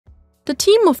The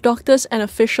team of doctors and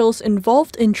officials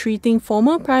involved in treating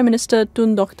former Prime Minister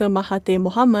Tun Dr Mahathir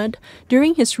Mohamad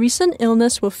during his recent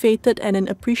illness were feted at an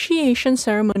appreciation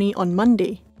ceremony on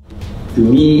Monday. To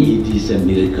me, it is a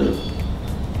miracle.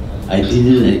 I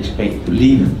didn't expect to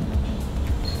live.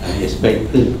 I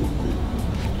expected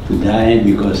to die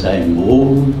because I'm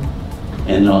old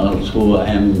and also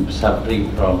I'm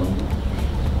suffering from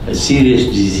a serious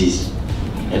disease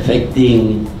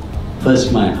affecting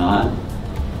first my heart.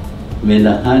 When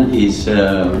the heart is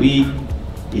weak,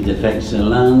 it affects the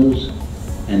lungs,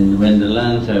 and when the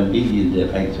lungs are weak, it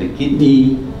affects the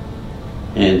kidney,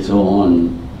 and so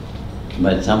on.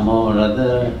 But somehow or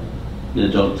other, the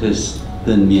doctors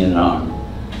turned me around,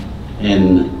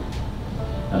 and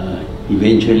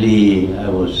eventually I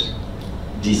was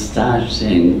discharged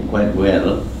and quite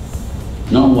well,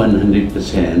 not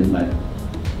 100%, but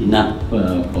enough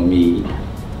for me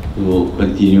to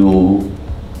continue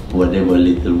whatever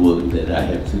little work that I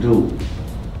have to do.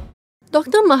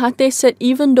 Dr. Mahathir said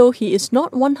even though he is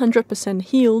not 100%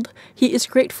 healed, he is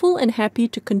grateful and happy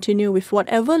to continue with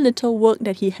whatever little work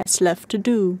that he has left to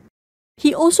do.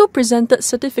 He also presented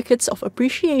certificates of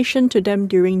appreciation to them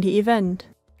during the event.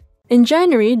 In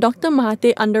January, Dr.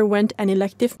 Mahathir underwent an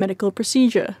elective medical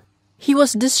procedure. He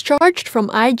was discharged from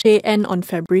IJN on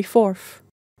February 4th.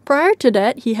 Prior to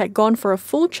that, he had gone for a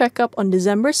full checkup on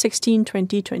December 16,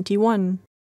 2021.